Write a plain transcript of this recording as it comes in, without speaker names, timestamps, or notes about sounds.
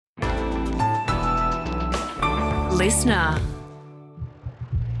listener.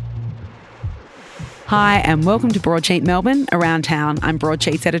 Hi and welcome to Broadsheet Melbourne, Around Town. I'm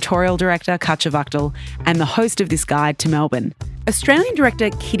Broadsheet's editorial director, Katja Vaktel, and the host of this guide to Melbourne. Australian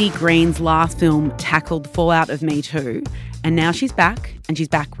director Kitty Green's last film tackled fallout of Me Too, and now she's back, and she's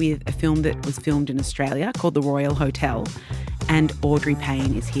back with a film that was filmed in Australia called The Royal Hotel. And Audrey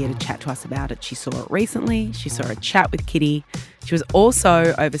Payne is here to chat to us about it. She saw it recently. She saw a chat with Kitty. She was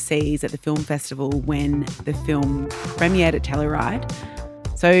also overseas at the film festival when the film premiered at Telluride.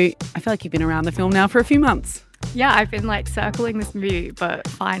 So I feel like you've been around the film now for a few months. Yeah, I've been circling this movie, but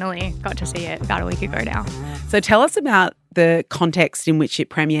finally got to see it about a week ago now. So tell us about the context in which it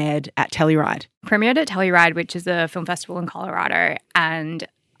premiered at Telluride. Premiered at Telluride, which is a film festival in Colorado, and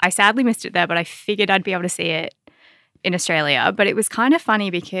I sadly missed it there, but I figured I'd be able to see it in Australia. But it was kind of funny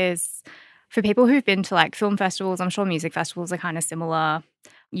because for people who've been to film festivals, I'm sure music festivals are kind of similar.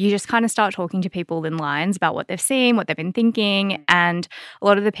 You just kind of start talking to people in lines about what they've seen, what they've been thinking. And a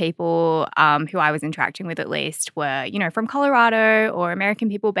lot of the people who I was interacting with at least were, from Colorado or American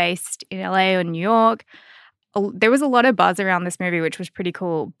people based in LA or New York. There was a lot of buzz around this movie, which was pretty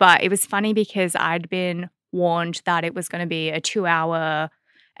cool. But it was funny because I'd been warned that it was going to be a 2-hour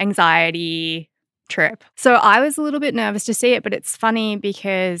anxiety trip. So I was a little bit nervous to see it. But it's funny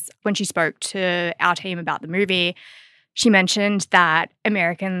because when she spoke to our team about the movie, she mentioned that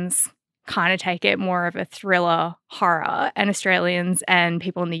Americans kind of take it more of a thriller horror, and Australians and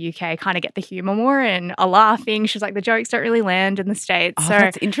people in the UK kind of get the humour more and are laughing. She's like, the jokes don't really land in the States. Oh, so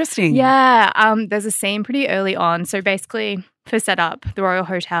that's interesting. Yeah. There's a scene pretty early on. So basically, for setup, the Royal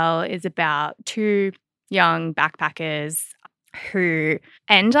Hotel is about 2 young backpackers who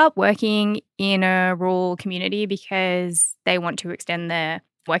end up working in a rural community because they want to extend their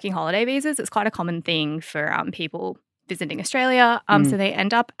working holiday visas. It's quite a common thing for people visiting Australia. So they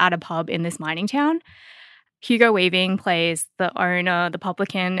end up at a pub in this mining town. Hugo Weaving plays the owner, the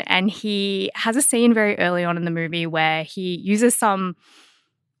publican, and he has a scene very early on in the movie where he uses some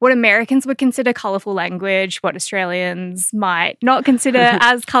what Americans would consider colourful language, what Australians might not consider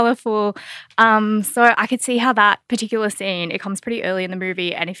as colourful. So I could see how that particular scene, it comes pretty early in the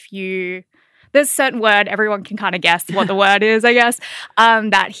movie, and there's a certain word, everyone can kind of guess what the word is, I guess,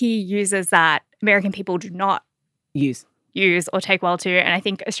 that he uses that American people do not use or take well to. And I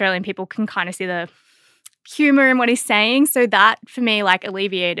think Australian people can kind of see the humour in what he's saying. So that, for me,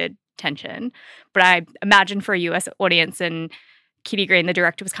 alleviated tension. But I imagine for a US audience, and Kitty Green, the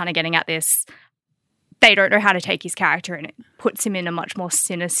director, was kind of getting at this, they don't know how to take his character, and it puts him in a much more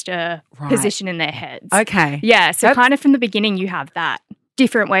sinister position in their heads. Okay. Yeah, so kind of from the beginning you have that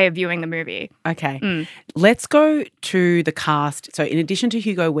different way of viewing the movie. Okay. Let's go to the cast. So in addition to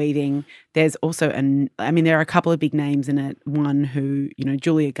Hugo Weaving, there's also there are a couple of big names in it. One who,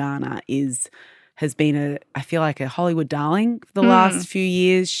 Julia Garner has been I feel like a Hollywood darling for the last few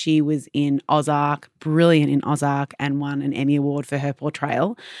years. She was in Ozark, brilliant in Ozark, and won an Emmy Award for her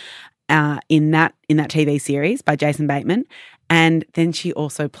portrayal in that TV series by Jason Bateman. And then she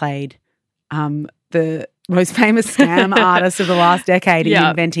also played the most famous scam artist of the last decade in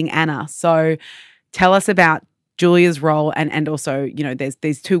Inventing Anna. So tell us about Julia's role and also, there's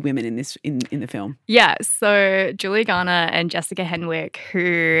these 2 women in this in the film. Yeah, so Julia Garner and Jessica Henwick,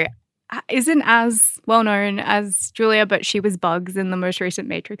 who isn't as well known as Julia, but she was Bugs in the most recent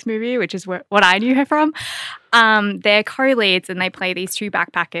Matrix movie, which is what I knew her from. They're co-leads, and they play these 2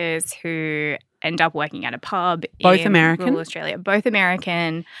 backpackers who end up working at a pub Both in American? rural Australia. Both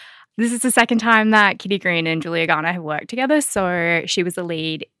American. This is the second time that Kitty Green and Julia Garner have worked together. So she was the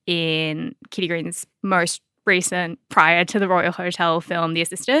lead in Kitty Green's most recent, prior to the Royal Hotel film, The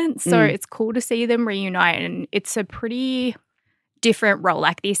Assistant. So it's cool to see them reunite, and it's a pretty different role.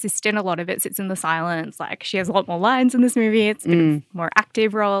 The assistant, a lot of it sits in the silence. She has a lot more lines in this movie. It's a bit of more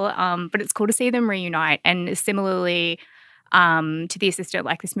active role. But it's cool to see them reunite. And similarly to The Assistant,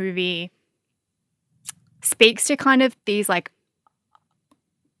 this movie speaks to kind of these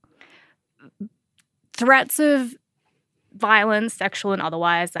threats of violence, sexual and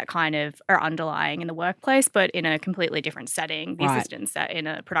otherwise, that kind of are underlying in the workplace, but in a completely different setting. The assistant's set in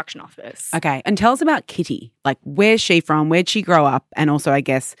a production office. Okay. And tell us about Kitty. Where's she from? Where'd she grow up? And also, I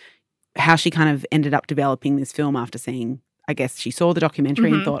guess, how she kind of ended up developing this film after seeing, I guess, she saw the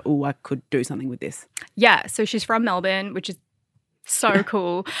documentary and thought, I could do something with this. Yeah. So she's from Melbourne, which is so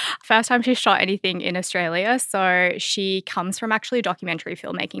cool. First time she shot anything in Australia. So she comes from actually a documentary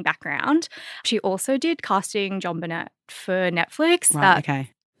filmmaking background. She also did casting John Burnett for Netflix. Right,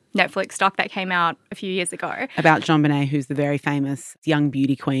 okay. Netflix doc that came out a few years ago. About JonBenet, who's the very famous young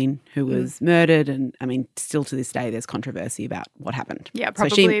beauty queen who was murdered. And, I mean, still to this day, there's controversy about what happened. Yeah,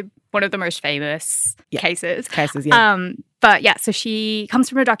 probably one of the most famous cases. But yeah, so she comes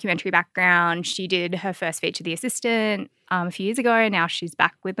from a documentary background. She did her first feature, The Assistant, a few years ago, and now she's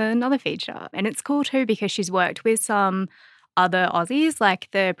back with another feature. And it's cool too because she's worked with some other Aussies, like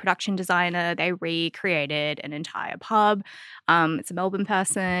the production designer. They recreated an entire pub. It's a Melbourne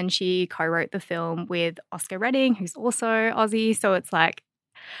person. She co-wrote the film with Oscar Redding, who's also Aussie. So it's like,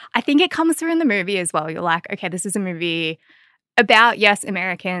 I think it comes through in the movie as well. You're like, okay, this is a movie about, yes,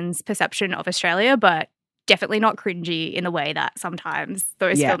 Americans' perception of Australia, but definitely not cringy in the way that sometimes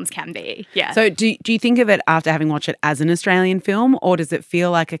those films can be. Yeah. So do you think of it after having watched it as an Australian film, or does it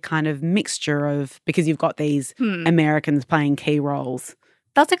feel like a kind of mixture of, because you've got these Americans playing key roles?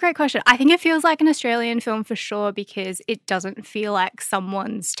 That's a great question. I think it feels like an Australian film for sure because it doesn't feel like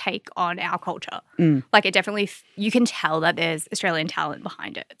someone's take on our culture. Like it definitely, you can tell that there's Australian talent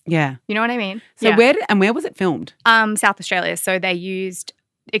behind it. Yeah. You know what I mean? So where was it filmed? South Australia. So they used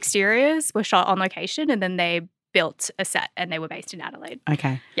exteriors, were shot on location, and then they built a set and they were based in Adelaide.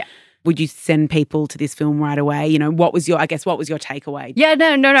 Okay. Yeah. Would you send people to this film right away? You know, what was your takeaway? Yeah,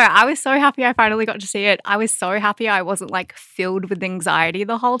 no. I was so happy I finally got to see it. I was so happy I wasn't like filled with anxiety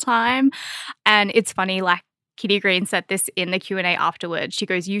the whole time. And it's funny, like Kitty Green said this in the Q&A afterwards. She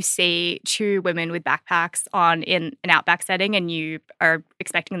goes, you see two women with backpacks in an outback setting and you are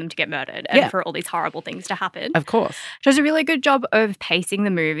expecting them to get murdered and for all these horrible things to happen. Of course. She does a really good job of pacing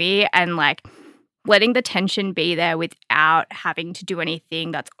the movie and like letting the tension be there without having to do anything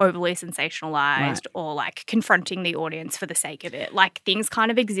that's overly sensationalized or like confronting the audience for the sake of it. Like things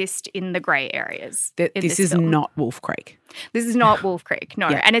kind of exist in the grey areas. This is film. not Wolf Creek. This is not Wolf Creek, no.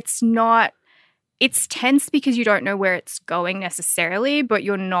 And it's not, it's tense because you don't know where it's going necessarily, but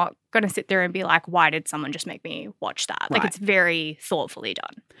you're not going to sit there and be like, why did someone just make me watch that? Like it's very thoughtfully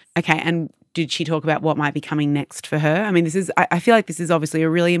done. Okay, and did she talk about what might be coming next for her? I mean, I feel like this is obviously a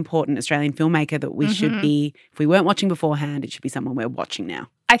really important Australian filmmaker that we should be, if we weren't watching beforehand, it should be someone we're watching now.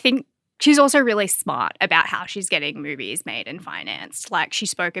 I think she's also really smart about how she's getting movies made and financed. Like she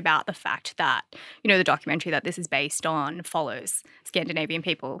spoke about the fact that, you know, the documentary that this is based on follows Scandinavian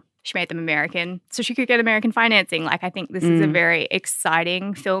people. She made them American so she could get American financing. Like I think this is a very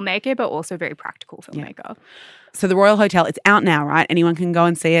exciting filmmaker, but also very practical filmmaker. Yeah. So The Royal Hotel, it's out now, right? Anyone can go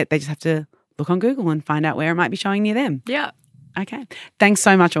and see it. They just have to look on Google and find out where it might be showing near them. Yeah. Okay. Thanks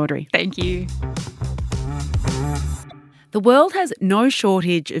so much, Audrey. Thank you. The world has no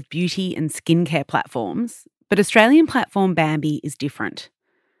shortage of beauty and skincare platforms, but Australian platform Bambi is different.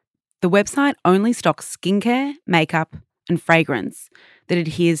 The website only stocks skincare, makeup, and fragrance that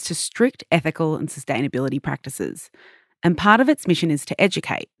adheres to strict ethical and sustainability practices. And part of its mission is to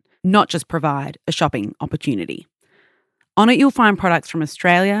educate, not just provide a shopping opportunity. On it, you'll find products from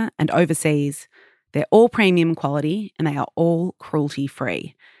Australia and overseas. They're all premium quality and they are all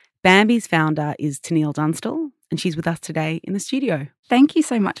cruelty-free. Bambi's founder is Tennealle Dunstall, and she's with us today in the studio. Thank you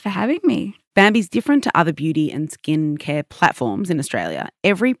so much for having me. Bambi's different to other beauty and skincare platforms in Australia.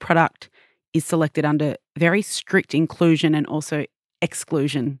 Every product is selected under very strict inclusion and also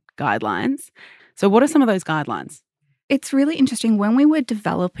exclusion guidelines. So what are some of those guidelines? It's really interesting. When we were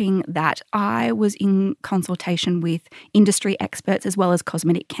developing that, I was in consultation with industry experts as well as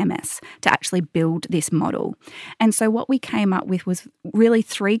cosmetic chemists to actually build this model. And so what we came up with was really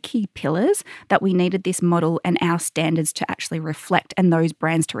 3 key pillars that we needed this model and our standards to actually reflect and those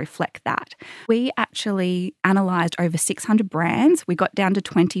brands to reflect that. We actually analysed over 600 brands. We got down to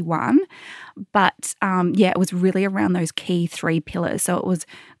 21. But it was really around those key 3 pillars. So it was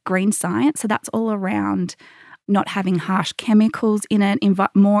green science. So that's all around not having harsh chemicals in it,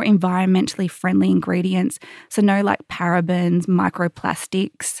 more environmentally friendly ingredients. So no like parabens,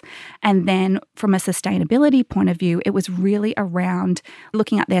 microplastics. And then from a sustainability point of view, it was really around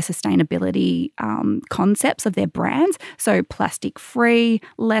looking at their sustainability concepts of their brands. So plastic free,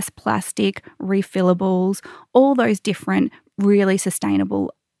 less plastic, refillables, all those different really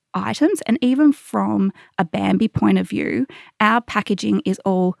sustainable items. And even from a Bambi point of view, our packaging is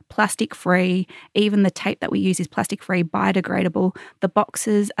all plastic free. Even the tape that we use is plastic free, biodegradable. The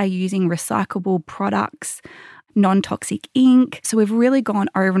boxes are using recyclable products, non-toxic ink. So we've really gone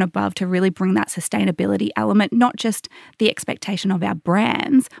over and above to really bring that sustainability element, not just the expectation of our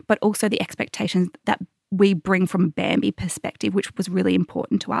brands, but also the expectations that we bring from a Bambi perspective, which was really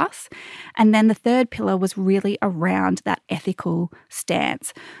important to us. And then the third pillar was really around that ethical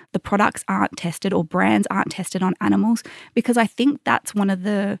stance. The products aren't tested or brands aren't tested on animals, because I think that's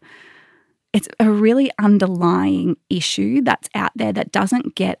it's a really underlying issue that's out there that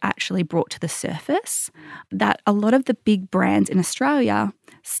doesn't get actually brought to the surface, that a lot of the big brands in Australia,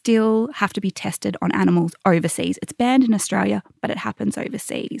 still have to be tested on animals overseas. It's banned in Australia, but it happens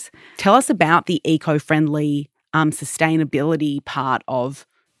overseas. Tell us about the eco-friendly sustainability part of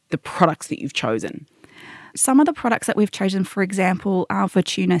the products that you've chosen. Some of the products that we've chosen, for example, are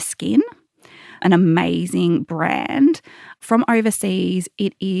Fortuna Skin, an amazing brand. From overseas,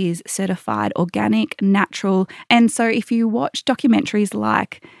 it is certified organic, natural. And so if you watch documentaries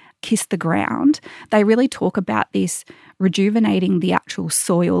like Kiss the Ground, they really talk about this rejuvenating the actual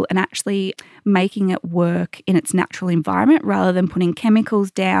soil and actually making it work in its natural environment rather than putting chemicals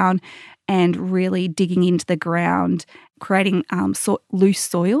down and really digging into the ground, creating loose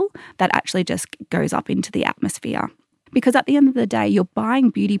soil that actually just goes up into the atmosphere. Because at the end of the day, you're buying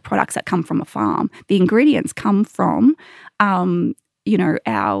beauty products that come from a farm. The ingredients come from,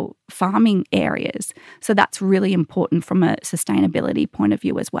 our farming areas. So that's really important from a sustainability point of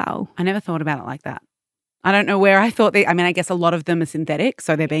view as well. I never thought about it like that. I don't know where I thought I guess a lot of them are synthetic,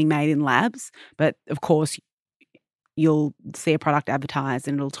 so they're being made in labs. But of course, you'll see a product advertised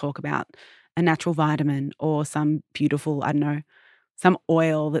and it'll talk about a natural vitamin or some beautiful, some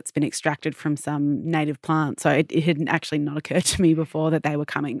oil that's been extracted from some native plant. So it had actually not occurred to me before that they were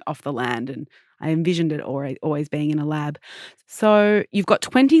coming off the land, and I envisioned it always being in a lab. So you've got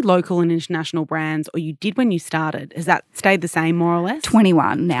 20 local and international brands, or you did when you started. Has that stayed the same more or less?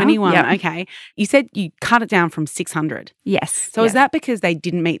 21 now. 21, Yep. Okay. You said you cut it down from 600. Yes. So is that because they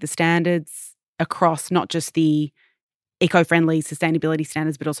didn't meet the standards across not just the eco-friendly sustainability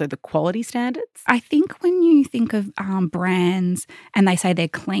standards, but also the quality standards? I think when you think of brands and they say they're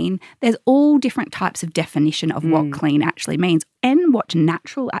clean, there's all different types of definition of what clean actually means and what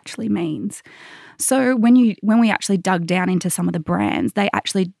natural actually means. So when we actually dug down into some of the brands, they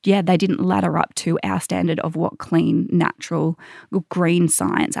didn't ladder up to our standard of what clean, natural, green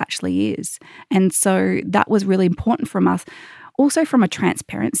science actually is. And so that was really important from us. Also from a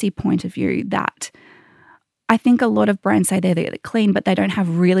transparency point of view, that I think a lot of brands say they're clean, but they don't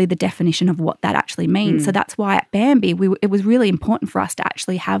have really the definition of what that actually means. So that's why at Bambi, it was really important for us to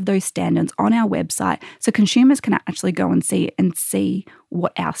actually have those standards on our website so consumers can actually go and see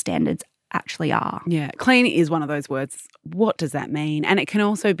what our standards actually are. Yeah, clean is one of those words. What does that mean? And it can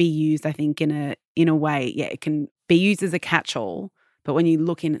also be used, I think, in a way, it can be used as a catch-all, but when you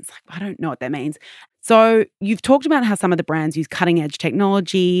look in, it's like, I don't know what that means. So you've talked about how some of the brands use cutting-edge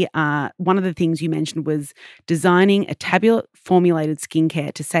technology. One of the things you mentioned was designing a tablet-formulated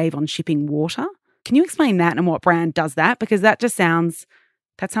skincare to save on shipping water. Can you explain that and what brand does that? Because that just sounds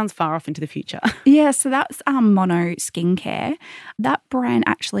far off into the future. Yeah, so that's Mono Skincare. That brand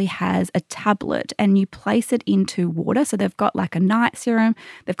actually has a tablet and you place it into water. So they've got like a night serum,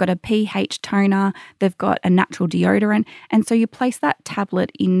 they've got a pH toner, they've got a natural deodorant. And so you place that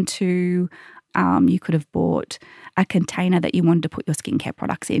tablet into you could have bought a container that you wanted to put your skincare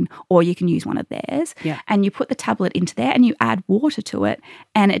products in, or you can use one of theirs. Yeah. And you put the tablet into there and you add water to it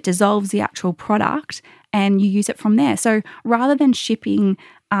and it dissolves the actual product and you use it from there. So rather than shipping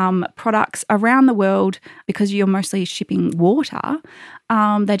products around the world because you're mostly shipping water,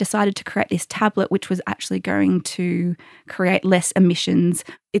 they decided to create this tablet which was actually going to create less emissions.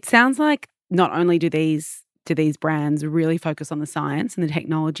 It sounds like not only do these brands really focus on the science and the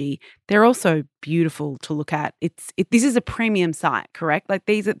technology, they're also beautiful to look at. This is a premium site, correct? Like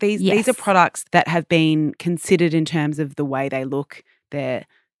these are products that have been considered in terms of the way they look. They're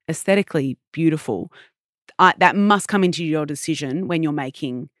aesthetically beautiful. That must come into your decision when you're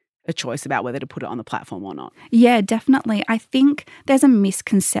making a choice about whether to put it on the platform or not. Yeah, definitely. I think there's a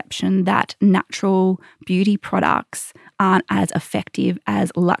misconception that natural beauty products aren't as effective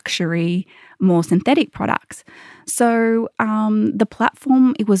as luxury, more synthetic products. So the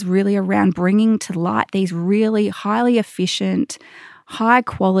platform, it was really around bringing to light these really highly efficient, high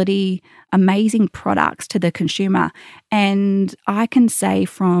quality, amazing products to the consumer. And I can say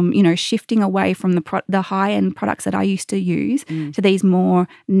from, shifting away from the high-end products that I used to use to these more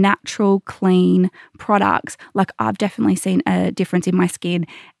natural, clean products, like I've definitely seen a difference in my skin.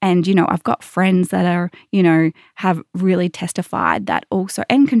 And, I've got friends that are, have really testified that also,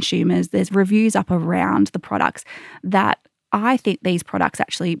 and consumers, there's reviews up around the products that I think these products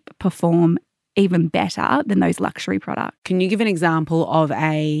actually perform even better than those luxury products. Can you give an example of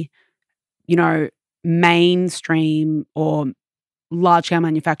a, mainstream or large-scale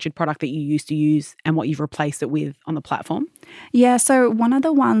manufactured product that you used to use and what you've replaced it with on the platform? Yeah, so one of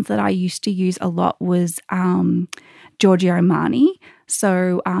the ones that I used to use a lot was Giorgio Armani,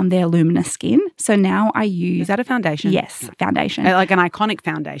 so their Luminous Skin. So now I use... Is that a foundation? Yes, foundation. Like an iconic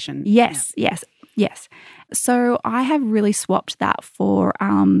foundation? Yes. Yes. So I have really swapped that for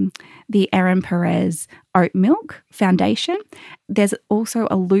the Erin Perez oat milk foundation. There's also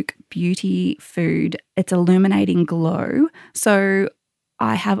a Luke Beauty food. It's Illuminating Glow. So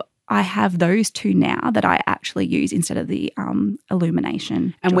I have those two now that I actually use instead of the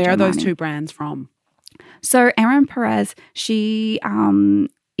Illumination. And where are those Giorgio Armani. two brands from? So Erin Perez, she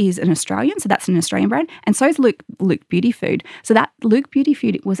is an Australian, so that's an Australian brand, and so is Luke Beauty Food. So that Luke Beauty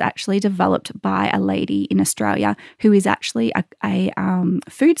Food was actually developed by a lady in Australia who is actually a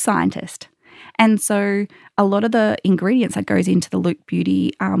food scientist. And so a lot of the ingredients that goes into the Luke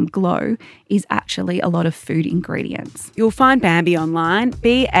Beauty Glow is actually a lot of food ingredients. You'll find Bambi online,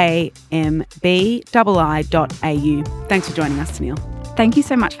 BAMBII.au. Thanks for joining us, Tennealle. Thank you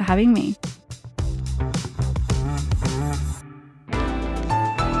so much for having me.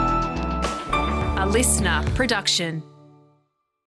 A listener production.